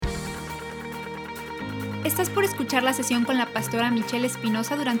Estás por escuchar la sesión con la pastora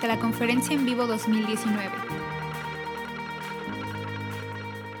Espinoza durante la Conferencia En Vivo 2019.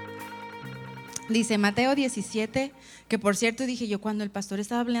 Dice Mateo 17, que por cierto dije yo cuando el pastor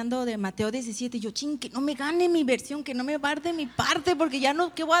estaba hablando de Mateo 17, yo que no me gane mi versión, que no me barde mi parte, porque ya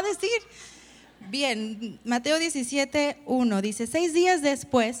no, ¿qué voy a decir? Bien, Mateo 17, 1 dice: 6 días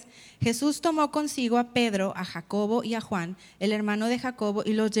después, Jesús tomó consigo a Pedro, a Jacobo y a Juan, el hermano de Jacobo,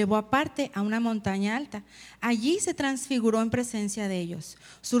 y los llevó aparte a una montaña alta. Allí se transfiguró en presencia de ellos.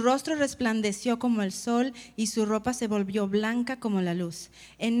 Su rostro resplandeció como el sol y su ropa se volvió blanca como la luz.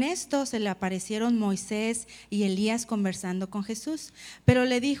 En esto se le aparecieron Moisés y Elías conversando con Jesús. Pero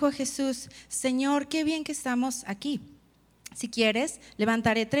le dijo a Jesús: Señor, qué bien que estamos aquí. Si quieres,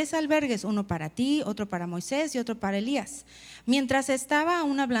 levantaré 3 albergues, uno para ti, otro para Moisés y otro para Elías. Mientras estaba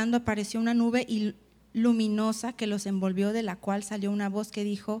aún hablando, apareció una nube luminosa que los envolvió, de la cual salió una voz que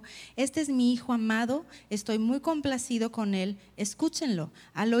dijo: Este es mi hijo amado, estoy muy complacido con él, escúchenlo.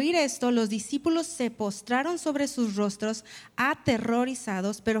 Al oír esto, los discípulos se postraron sobre sus rostros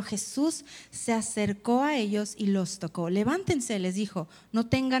aterrorizados, pero Jesús se acercó a ellos y los tocó. Levántense, les dijo, no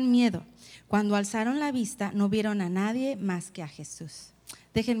tengan miedo. Cuando alzaron la vista, no vieron a nadie más que a Jesús.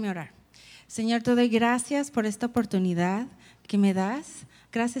 Déjenme orar. Señor, te doy gracias por esta oportunidad que me das.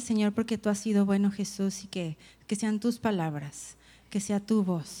 Gracias, Señor, porque tú has sido bueno, Jesús, y que sean tus palabras, que sea tu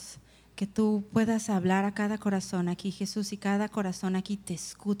voz, que tú puedas hablar a cada corazón aquí, Jesús, y cada corazón aquí te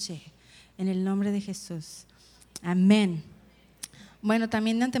escuche, en el nombre de Jesús. Amén. Bueno,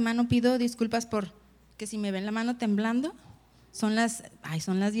 también de antemano pido disculpas por que si me ven la mano temblando, son las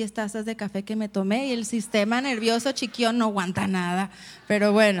 10 tazas de café que me tomé y el sistema nervioso chiquión no aguanta nada.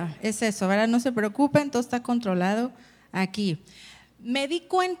 Pero bueno, es eso, ¿verdad? No se preocupen, todo está controlado aquí. Me di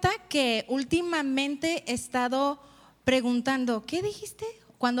cuenta que últimamente he estado preguntando, ¿qué dijiste?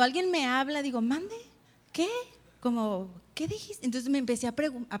 Cuando alguien me habla, digo, mande, ¿qué? Como, ¿qué dijiste? Entonces me empecé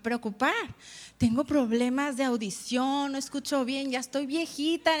a preocupar. Tengo problemas de audición, no escucho bien, ya estoy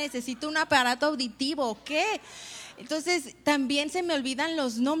viejita, necesito un aparato auditivo, ¿o qué? Entonces también se me olvidan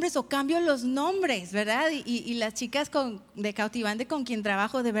los nombres o cambio los nombres, ¿verdad? Y las chicas de Cautivante con quien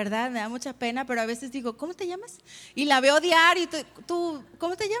trabajo, de verdad me da mucha pena, pero a veces digo, ¿cómo te llamas? Y la veo diario, ¿tú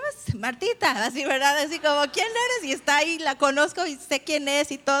cómo te llamas? Martita, así, ¿verdad? Así como, ¿quién eres? Y está ahí, la conozco y sé quién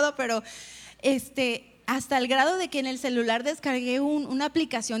es y todo, pero hasta el grado de que en el celular descargué una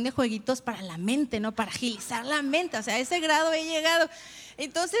aplicación de jueguitos para la mente, ¿no? Para agilizar la mente, o sea, a ese grado he llegado.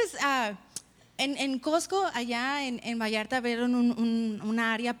 Entonces, en Costco, allá en Vallarta, abrieron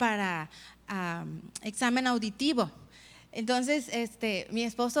una área para examen auditivo. Entonces, mi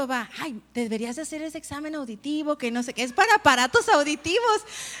esposo va, deberías hacer ese examen auditivo, que no sé qué, es para aparatos auditivos.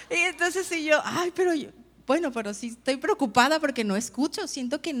 Y entonces yo, pero sí estoy preocupada porque no escucho,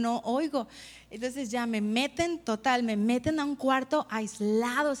 siento que no oigo. Entonces ya me meten a un cuarto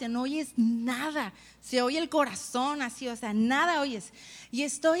aislado, o sea, no oyes nada, se oye el corazón así, o sea, nada oyes. Y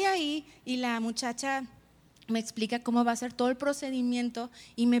estoy ahí y la muchacha me explica cómo va a ser todo el procedimiento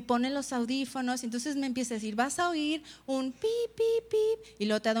y me pone los audífonos. Entonces me empieza a decir, vas a oír un pip, pip, pip, y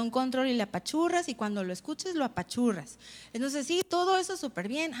luego te da un control y le apachurras, y cuando lo escuches lo apachurras. Entonces sí, todo eso súper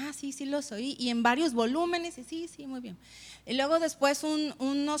bien, sí los oí, y en varios volúmenes, y sí, muy bien. Y luego después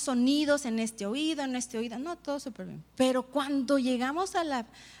unos sonidos en este oído, no, todo súper bien. Pero cuando llegamos a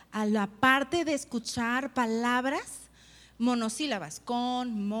la parte de escuchar palabras monosílabas,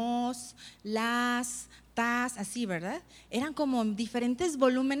 con, mos, las, tas, así, ¿verdad? Eran como diferentes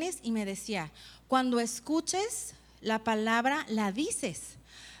volúmenes y me decía, cuando escuches la palabra, la dices.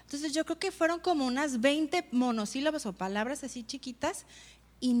 Entonces yo creo que fueron como unas 20 monosílabas o palabras así chiquitas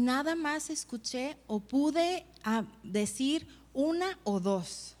y nada más escuché o pude decir una o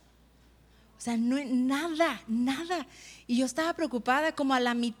dos. O sea, no, nada. Y yo estaba preocupada, como a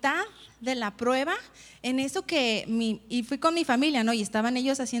la mitad de la prueba, en eso y fui con mi familia, ¿no? Y estaban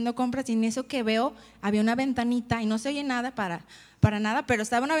ellos haciendo compras, y en eso que veo, había una ventanita y no se oye nada para nada, pero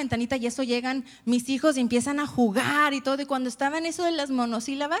estaba una ventanita y eso llegan mis hijos y empiezan a jugar y todo. Y cuando estaba en eso de las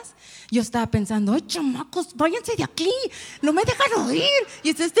monosílabas, yo estaba pensando, ¡ay, chamacos, váyanse de aquí! No me dejan oír. Y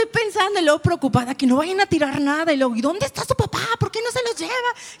estoy pensando, y luego preocupada, que no vayan a tirar nada. Y luego, ¿y dónde está su papá? ¿Por qué no se los lleva?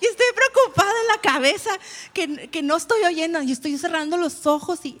 Y estoy preocupada en la cabeza que no estoy oyendo. Y estoy cerrando los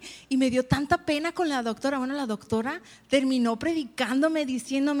ojos y me dio tanta pena con la doctora. Bueno, la doctora terminó predicándome,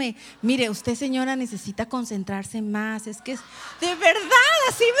 diciéndome, mire, usted, señora, necesita concentrarse más. Es que de verdad,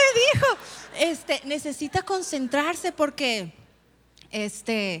 así me dijo, necesita concentrarse porque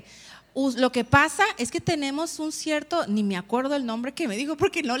lo que pasa es que tenemos un cierto, ni me acuerdo el nombre que me dijo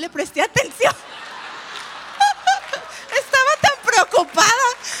porque no le presté atención. Estaba tan preocupada,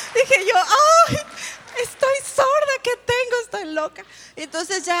 dije yo,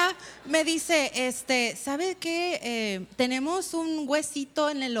 entonces ya me dice, ¿sabe qué? Tenemos un huesito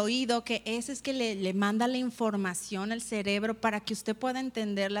en el oído que ese es que le manda la información al cerebro para que usted pueda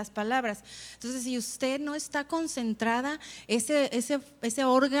entender las palabras. Entonces, si usted no está concentrada, ese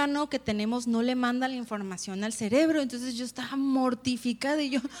órgano que tenemos no le manda la información al cerebro. Entonces yo estaba mortificada y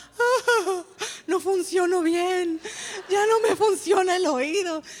yo, no funciono bien, ya no me funciona el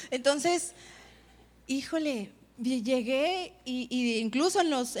oído. Entonces, híjole, llegué y incluso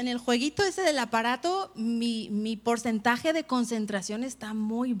en el jueguito ese del aparato, mi porcentaje de concentración está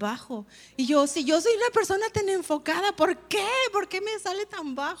muy bajo. Y yo, si yo soy una persona tan enfocada, ¿por qué? ¿Por qué me sale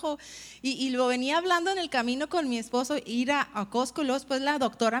tan bajo? Y lo venía hablando en el camino con mi esposo, ir a Costco, y luego después la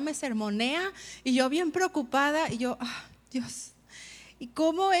doctora me sermonea y yo bien preocupada y yo, Dios. ¿Y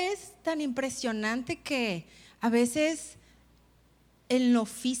cómo es tan impresionante que a veces en lo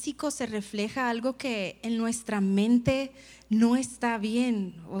físico se refleja algo que en nuestra mente no está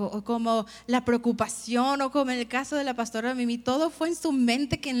bien, o como la preocupación, o como en el caso de la pastora Mimi, todo fue en su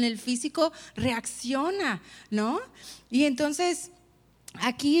mente que en el físico reacciona, ¿no? Y entonces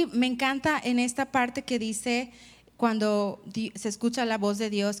aquí me encanta en esta parte que dice, cuando se escucha la voz de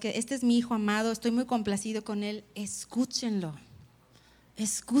Dios, que este es mi hijo amado, estoy muy complacido con él, escúchenlo.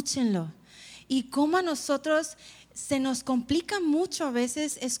 Y cómo a nosotros se nos complica mucho a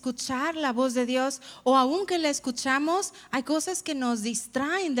veces escuchar la voz de Dios, o aunque la escuchamos, hay cosas que nos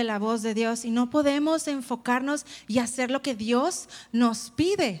distraen de la voz de Dios y no podemos enfocarnos y hacer lo que Dios nos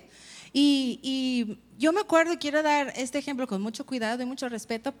pide. Y yo me acuerdo, quiero dar este ejemplo con mucho cuidado y mucho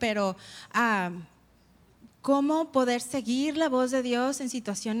respeto, pero cómo poder seguir la voz de Dios en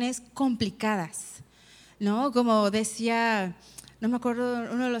situaciones complicadas, ¿no? Como decía, no me acuerdo,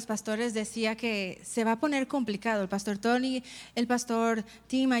 uno de los pastores decía que se va a poner complicado. El pastor Tony, el pastor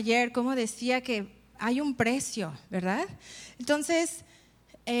Tim ayer, como decía que hay un precio, ¿verdad? Entonces,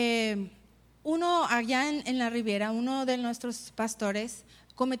 uno allá en la Riviera, uno de nuestros pastores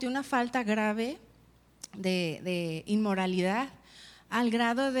cometió una falta grave de inmoralidad al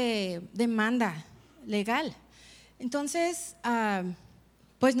grado de demanda legal. Entonces,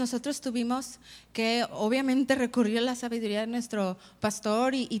 pues nosotros tuvimos que obviamente recurrir a la sabiduría de nuestro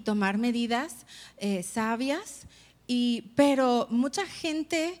pastor y tomar medidas sabias, pero mucha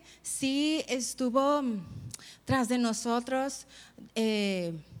gente sí estuvo tras de nosotros,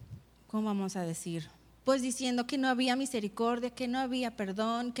 ¿cómo vamos a decir? Pues diciendo que no había misericordia, que no había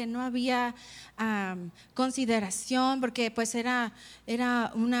perdón, que no había consideración, porque pues era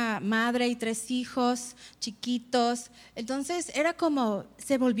una madre y 3 hijos chiquitos. Entonces era como,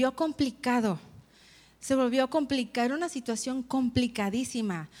 se volvió complicado, era una situación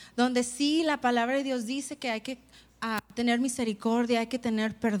complicadísima, donde sí la palabra de Dios dice que hay que tener misericordia, hay que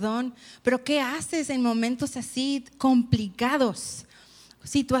tener perdón, pero ¿qué haces en momentos así complicados?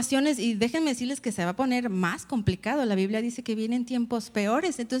 Situaciones, y déjenme decirles que se va a poner más complicado. La Biblia dice que vienen tiempos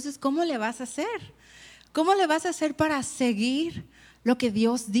peores. Entonces, ¿cómo le vas a hacer? ¿Cómo le vas a hacer para seguir lo que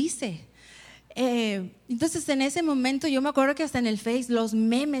Dios dice? Entonces, en ese momento yo me acuerdo que hasta en el Face los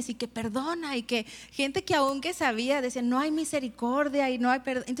memes y que perdona, y que gente que aunque sabía decía no hay misericordia y no hay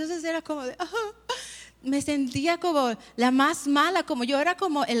perdón. Entonces era como de me sentía como la más mala, como yo era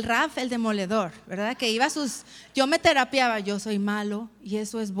como el Raf, el demoledor, ¿verdad? Que iba yo me terapiaba, yo soy malo y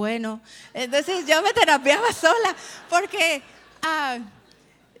eso es bueno. Entonces yo me terapiaba sola, porque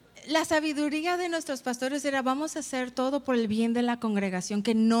la sabiduría de nuestros pastores era: vamos a hacer todo por el bien de la congregación,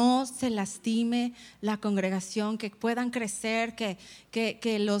 que no se lastime la congregación, que puedan crecer, que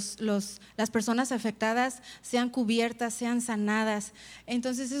las personas afectadas sean cubiertas, sean sanadas.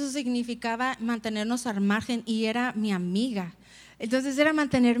 Entonces eso significaba mantenernos al margen, y era mi amiga. Entonces era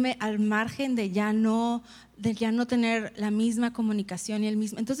mantenerme al margen de ya no tener la misma comunicación y el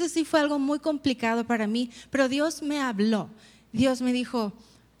mismo. Entonces sí fue algo muy complicado para mí, pero Dios me habló. Dios me dijo,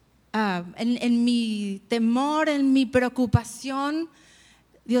 en mi temor, en mi preocupación,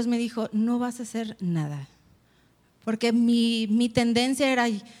 Dios me dijo: no vas a hacer nada, porque mi tendencia era,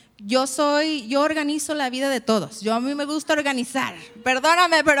 yo organizo la vida de todos, a mí me gusta organizar,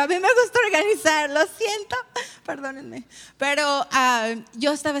 perdóname, pero a mí me gusta organizar, lo siento, perdónenme, pero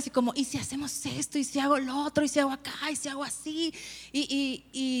yo estaba así como, ¿y si hacemos esto? ¿Y si hago lo otro? ¿Y si hago acá? ¿Y si hago así?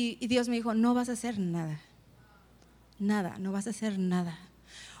 Y Dios me dijo: no vas a hacer nada, no vas a hacer nada.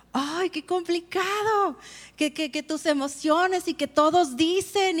 ¡Ay, qué complicado! Que tus emociones y que todos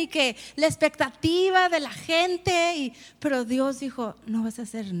dicen y que la expectativa de la gente, pero Dios dijo: no vas a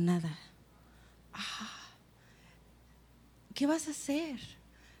hacer nada. ¿Qué vas a hacer?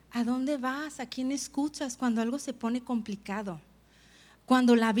 ¿A dónde vas? ¿A quién escuchas cuando algo se pone complicado?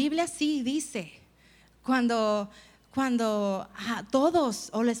 Cuando la Biblia sí dice, cuando cuando todos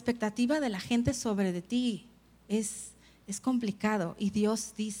o la expectativa de la gente sobre de ti es complicado, y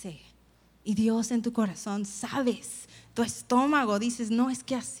Dios dice, y Dios en tu corazón sabes, tu estómago dices, no, es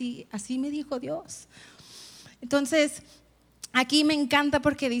que así me dijo Dios. Entonces aquí me encanta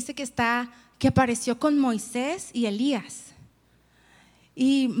porque dice que apareció con Moisés y Elías.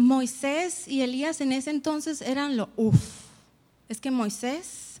 Y Moisés y Elías en ese entonces eran es que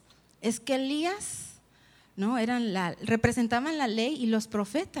Moisés, es que Elías, ¿no? Representaban la ley y los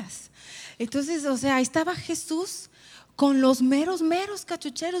profetas. Entonces, o sea, ahí estaba Jesús con los meros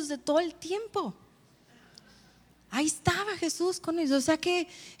cachucheros de todo el tiempo. Ahí estaba Jesús con ellos. O sea que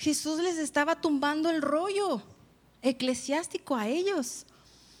Jesús les estaba tumbando el rollo eclesiástico a ellos.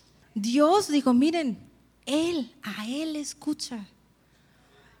 Dios dijo, miren, a él escucha.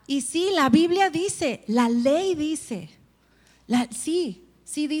 Y sí, la Biblia dice, la ley dice,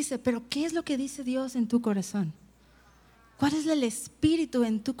 sí dice, pero ¿qué es lo que dice Dios en tu corazón? ¿Cuál es el espíritu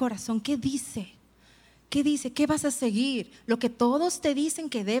en tu corazón? ¿Qué dice? ¿Qué dice? ¿Qué vas a seguir? ¿Lo que todos te dicen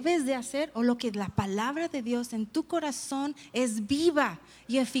que debes de hacer o lo que la palabra de Dios en tu corazón es viva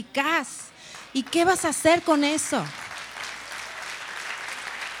y eficaz? ¿Y qué vas a hacer con eso?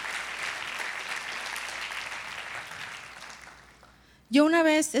 Yo una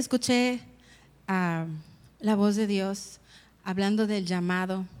vez escuché la voz de Dios hablando del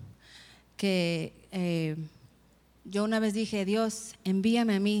llamado, que yo una vez dije, Dios,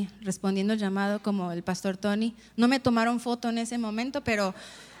 envíame a mí, respondiendo el llamado como el pastor Tony. No me tomaron foto en ese momento, pero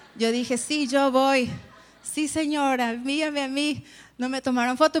yo dije, sí, yo voy. Sí, señora, envíame a mí. No me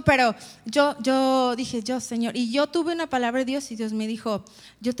tomaron foto, pero yo dije, yo, Señor. Y yo tuve una palabra de Dios y Dios me dijo,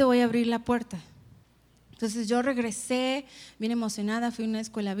 yo te voy a abrir la puerta. Entonces yo regresé bien emocionada, fui a una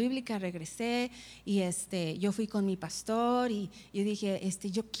escuela bíblica, regresé y yo fui con mi pastor y yo dije,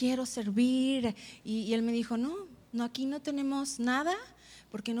 yo quiero servir, y él me dijo, no, aquí no tenemos nada,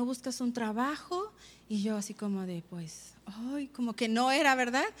 ¿por qué no buscas un trabajo? Y yo así como de, pues, como que no era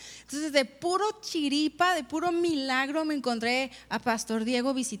verdad. Entonces de puro chiripa, de puro milagro me encontré a Pastor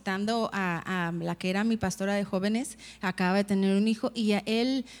Diego visitando a la que era mi pastora de jóvenes, acaba de tener un hijo, y a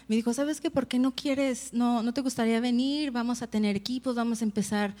él me dijo, ¿sabes qué? ¿Por qué no quieres, no te gustaría venir? Vamos a tener equipos, vamos a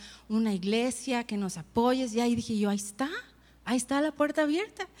empezar una iglesia, que nos apoyes. Y ahí dije yo, ahí está la puerta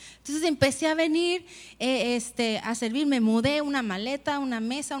abierta. Entonces empecé a venir a servir, me mudé, una maleta, una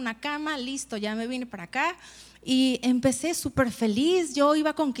mesa, una cama, listo, ya me vine para acá. Y empecé súper feliz, yo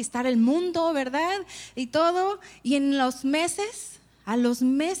iba a conquistar el mundo, ¿verdad? Y todo, y a los meses,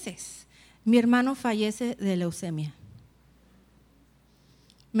 mi hermano fallece de leucemia.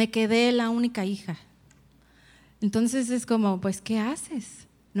 Me quedé la única hija. Entonces es como, pues, ¿qué haces?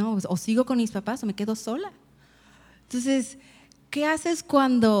 ¿No? O sigo con mis papás o me quedo sola. Entonces, ¿qué haces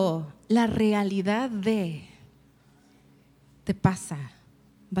cuando la realidad te pasa?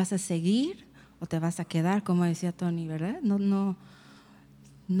 ¿Vas a seguir o te vas a quedar? Como decía Tony, ¿verdad? No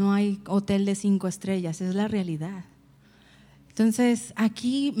hay hotel de 5 estrellas, es la realidad. Entonces,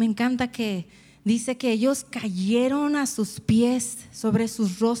 aquí me encanta que dice que ellos cayeron a sus pies, sobre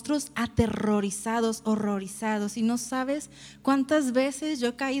sus rostros, aterrorizados, horrorizados. Y no sabes cuántas veces yo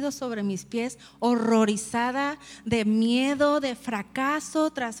he caído sobre mis pies, horrorizada, de miedo, de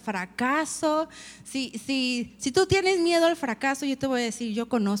fracaso tras fracaso. Si tú tienes miedo al fracaso, yo te voy a decir, yo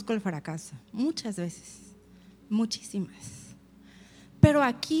conozco el fracaso muchas veces, muchísimas. Pero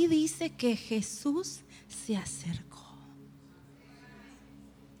aquí dice que Jesús se acercó.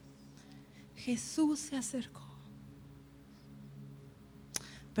 Jesús se acercó.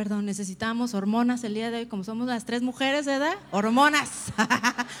 Perdón, necesitamos hormonas el día de hoy, como somos las 3 mujeres, ¿verdad? Hormonas.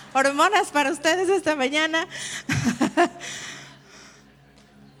 Hormonas para ustedes esta mañana.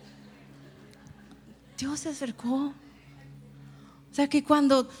 Dios se acercó. O sea que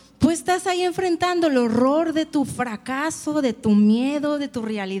cuando tú estás ahí enfrentando el horror de tu fracaso, de tu miedo, de tu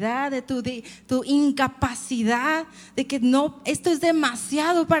realidad, de tu incapacidad, de que no, esto es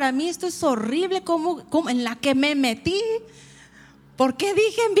demasiado para mí, esto es horrible, como en la que me metí. ¿Por qué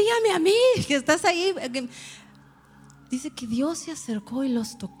dije envíame a mí? Que estás ahí. Dice que Dios se acercó y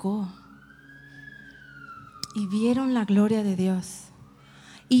los tocó y vieron la gloria de Dios.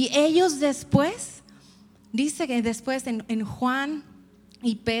 Y ellos después, dice que después en Juan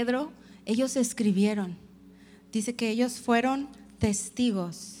y Pedro, ellos escribieron. Dice que ellos fueron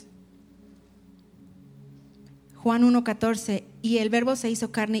testigos. Juan 1:14, Y el Verbo se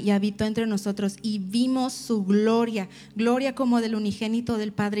hizo carne y habitó entre nosotros y vimos su gloria, gloria como del unigénito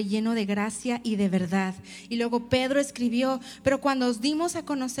del Padre, lleno de gracia y de verdad. Y luego Pedro escribió: pero cuando os dimos a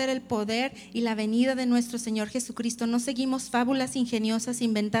conocer el poder y la venida de nuestro Señor Jesucristo, no seguimos fábulas ingeniosas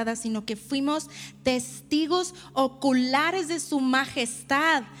inventadas, sino que fuimos testigos oculares de su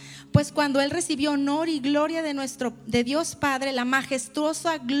majestad. Pues cuando Él recibió honor y gloria de Dios Padre, la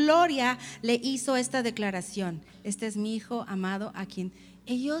majestuosa gloria le hizo esta declaración: este es mi Hijo amado, a quien...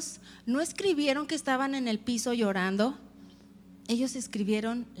 Ellos no escribieron que estaban en el piso llorando, ellos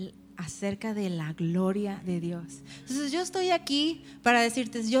escribieron acerca de la gloria de Dios. Entonces yo estoy aquí para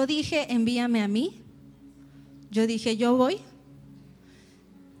decirte, yo dije envíame a mí, yo dije yo voy.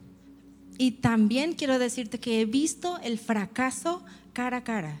 Y también quiero decirte que he visto el fracaso cara a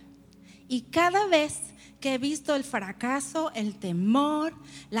cara. Y cada vez que he visto el fracaso, el temor,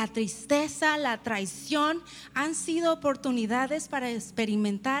 la tristeza, la traición, han sido oportunidades para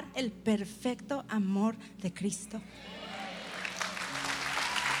experimentar el perfecto amor de Cristo.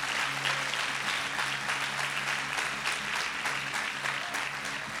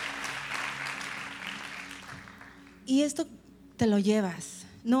 Y esto te lo llevas.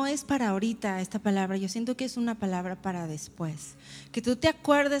 No es para ahorita esta palabra, yo siento que es una palabra para después. Que tú te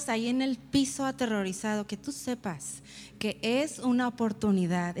acuerdes ahí en el piso aterrorizado, que tú sepas que es una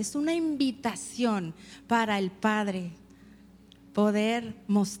oportunidad, es una invitación para el Padre poder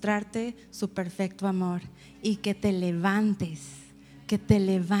mostrarte su perfecto amor y que te levantes, que te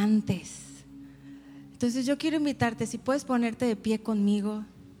levantes. Entonces yo quiero invitarte, si puedes ponerte de pie conmigo.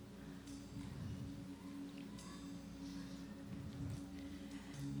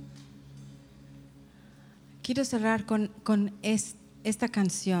 Quiero cerrar con esta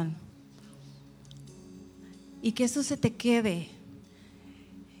canción y que eso se te quede,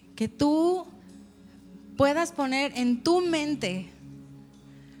 que tú puedas poner en tu mente,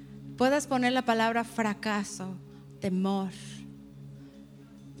 puedas poner la palabra fracaso, temor,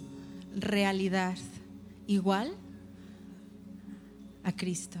 realidad, igual a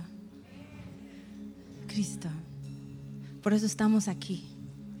Cristo. Cristo. Por eso estamos aquí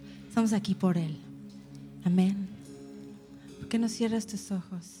por Él. Amén. ¿Por qué no cierras tus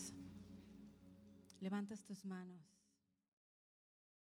ojos? Levantas tus manos.